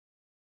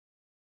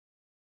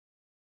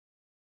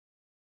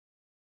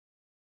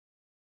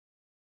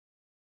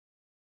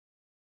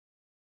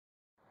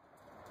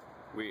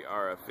We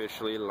are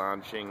officially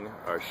launching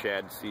our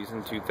Shad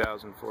season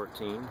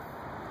 2014.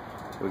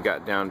 We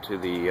got down to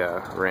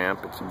the ramp.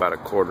 It's about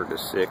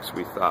 5:45.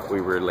 We thought we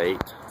were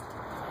late.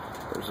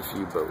 There's a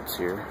few boats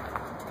here,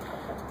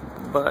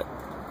 but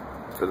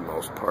for the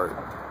most part,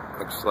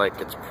 looks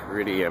like it's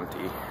pretty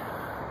empty.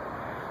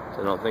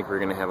 So I don't think we're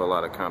going to have a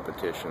lot of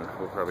competition.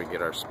 We'll probably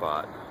get our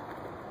spot.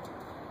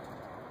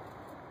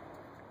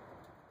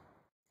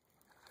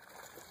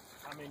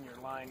 I'm in your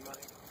line,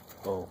 Mike.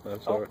 Oh,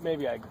 that's all right.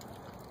 Maybe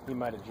you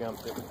might have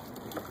jumped it.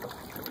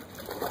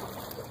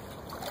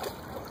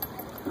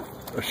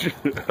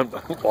 I'm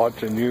not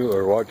watching you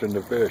or watching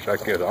the fish. I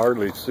can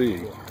hardly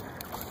see.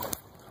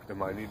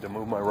 Am I need to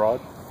move my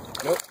rod?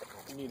 Nope.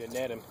 You need to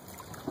net him.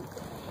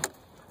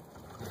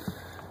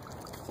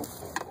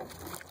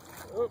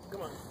 Oh,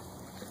 come on.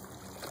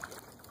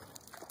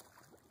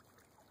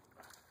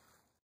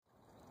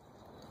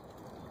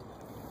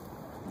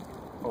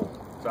 Oh,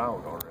 it's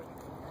out already.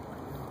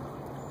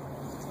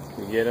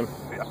 Can you get him?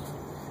 Yeah.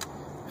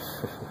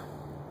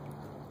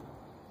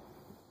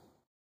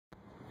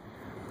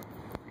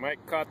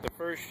 Mike caught the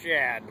first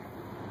shad.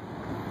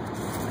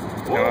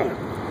 Whoa!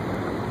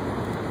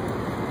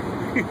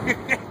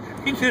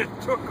 He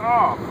just took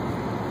off.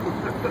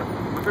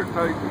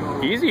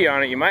 Easy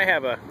on it. You might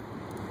have a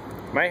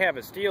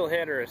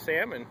steelhead or a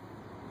salmon.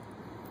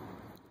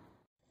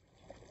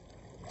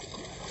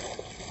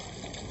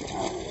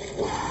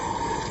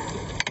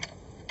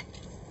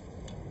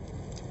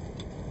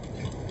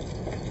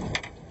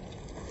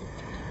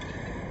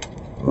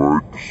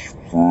 Mike's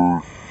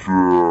first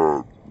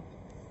shad.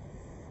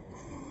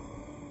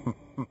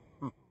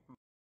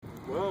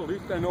 Well, at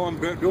least I know I'm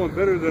doing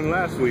better than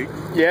last week.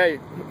 Yeah, you're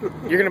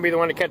going to be the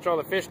one to catch all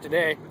the fish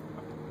today.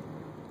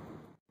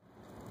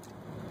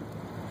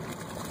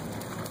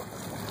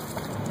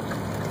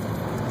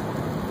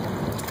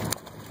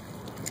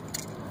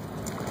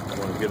 I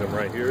want to get them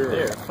right here.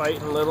 They're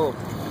fighting little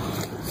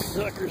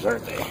suckers,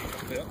 aren't they?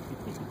 Yep.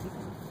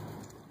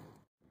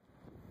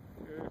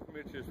 Here's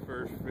Mitch's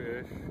first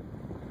fish.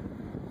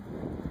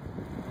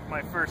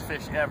 My first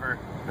fish ever.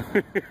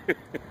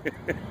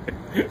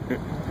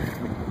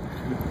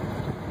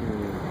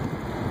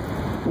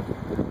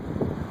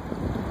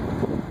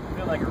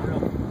 Feel like a real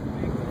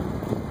big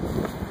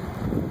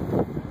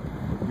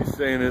one. He's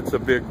saying it's a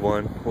big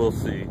one. We'll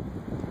see.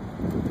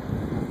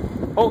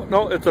 Oh,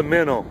 no, it's a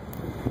minnow.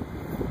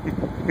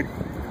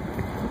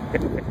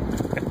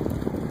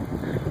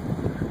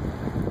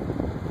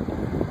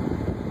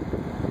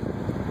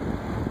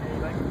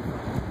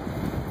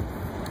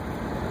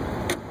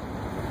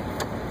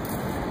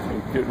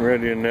 He's getting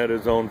ready to net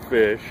his own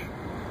fish.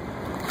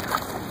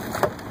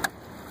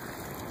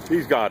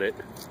 He's got it.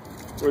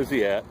 Where's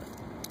he at?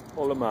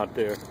 Hold him out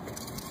there.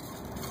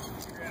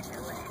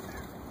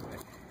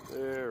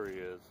 There he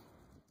is.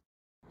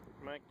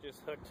 Mike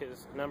just hooked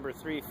his number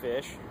 3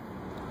 fish.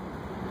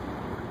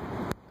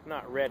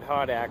 Not red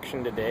hot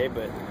action today,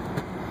 but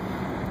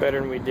better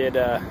than we did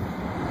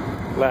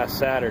last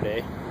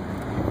Saturday.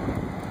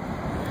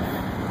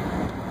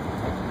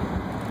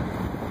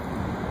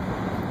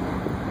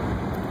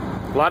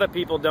 A lot of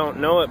people don't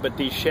know it, but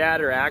these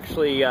shad are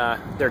actually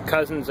they're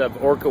cousins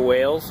of orca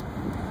whales.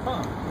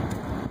 Huh.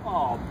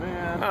 Oh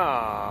man.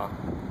 Ah,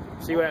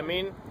 see what I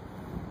mean?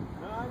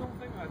 No, I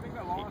think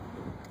I lost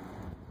him.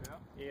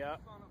 Yeah.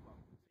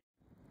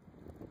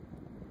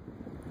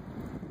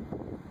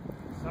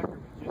 Sucker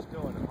was just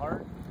going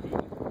hard.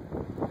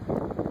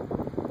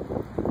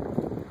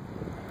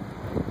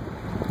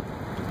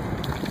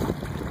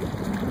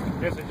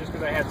 Guess it's just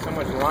because I had so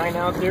much line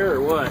out there,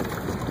 or what?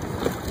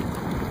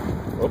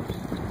 Oops.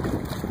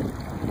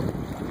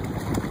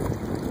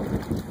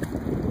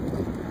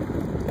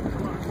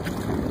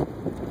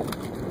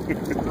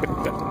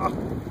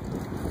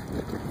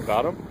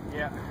 Got him?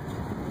 Yeah.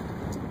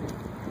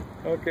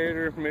 Okay,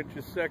 there's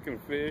Mitch's second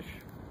fish.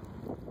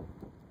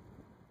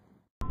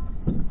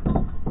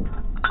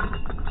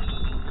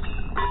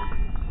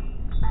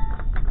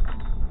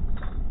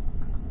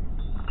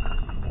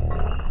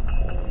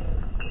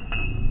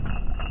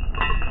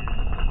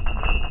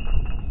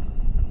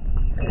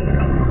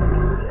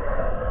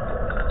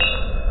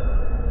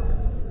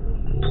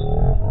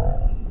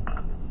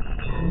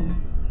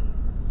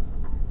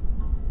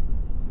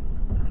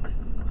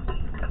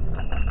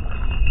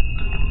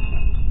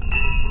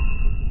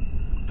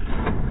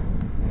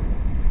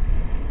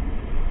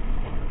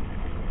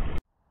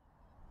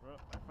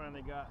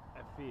 Finally got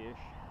a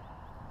fish.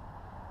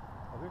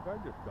 I think I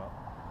just got.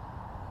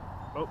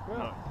 Oh,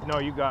 Yeah. no,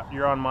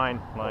 you're on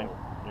mine line.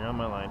 Oh. You're on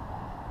my line.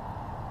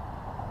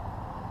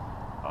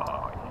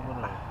 Oh, yeah. I'm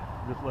gonna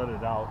just let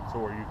it out so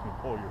where you can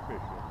pull your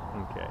fish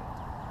in. Okay.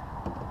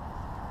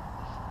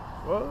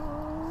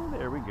 Whoa,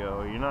 there we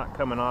go. You're not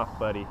coming off,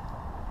 buddy.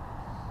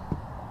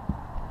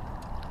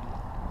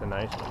 It's a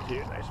nice one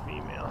too, nice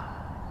female.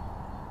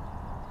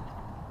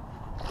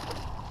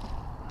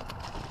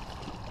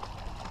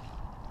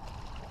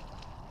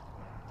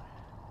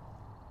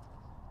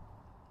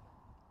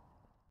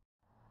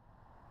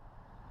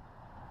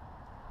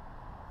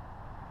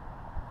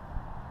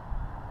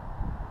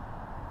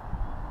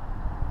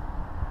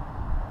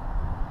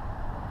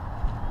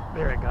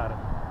 There, I got him.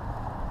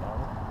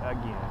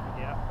 Again,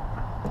 yeah.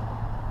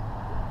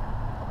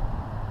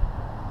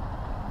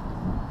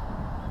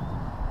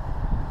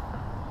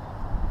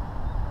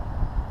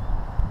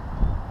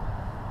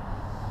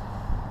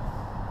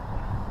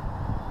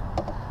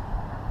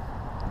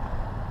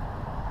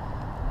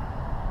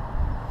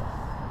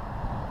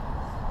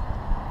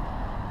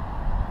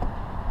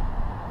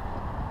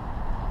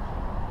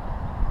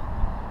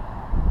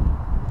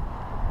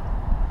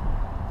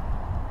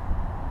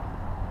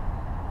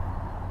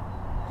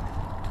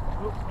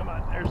 Oh, come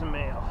on, there's a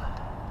male.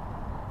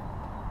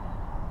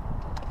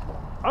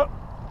 Oh!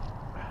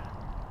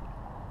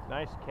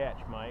 Nice catch,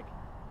 Mike.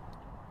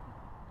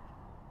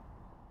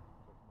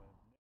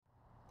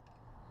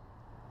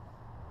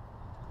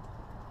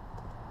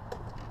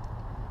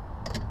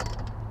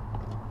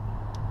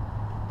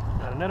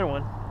 Got another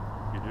one.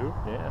 You do?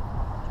 Yeah.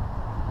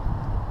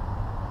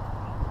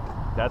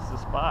 That's the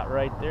spot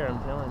right there, I'm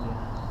telling you.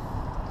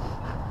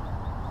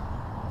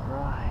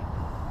 Right.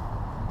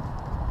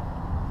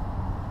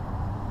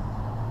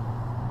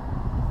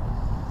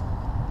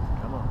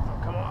 Come on, oh,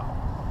 come on.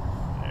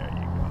 There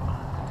you go.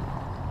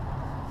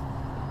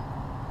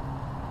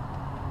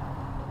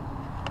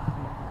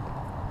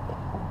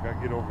 Gotta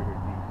get over here,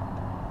 Dean.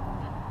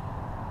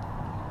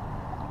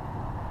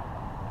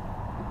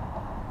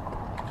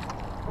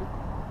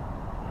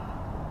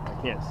 I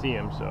can't see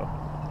him, so.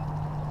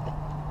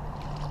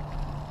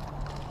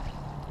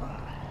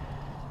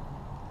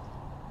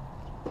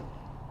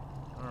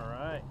 All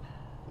right.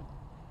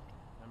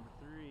 Number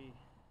 3.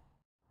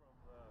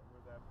 From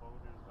where that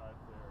boat is out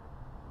there.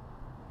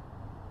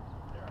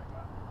 There, I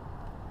got it.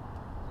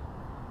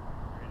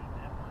 Right in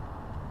that one.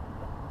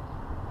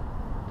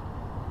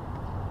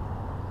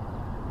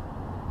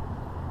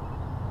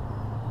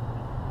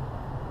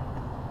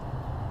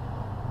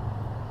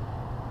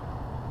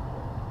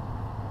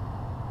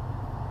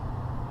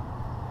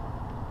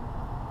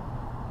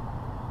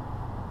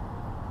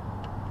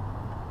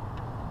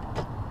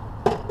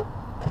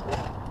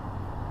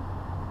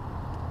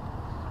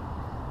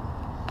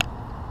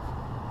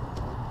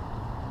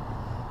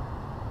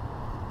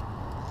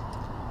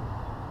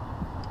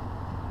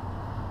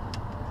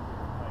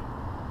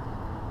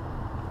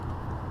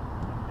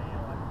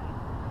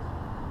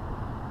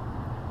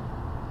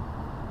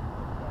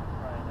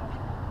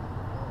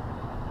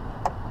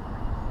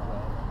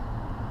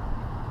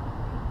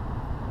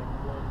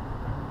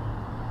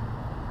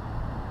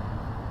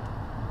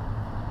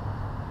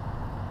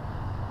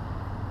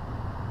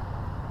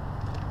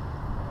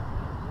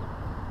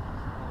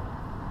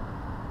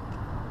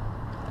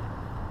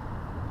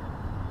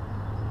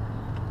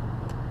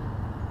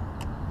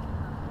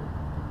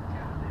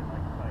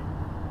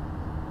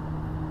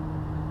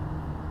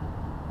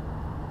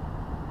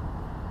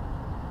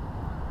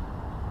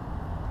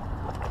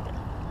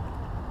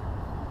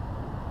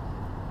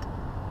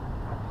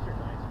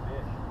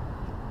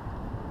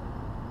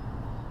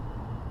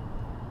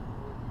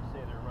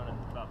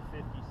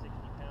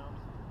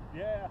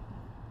 Yeah,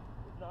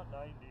 it's not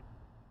 90.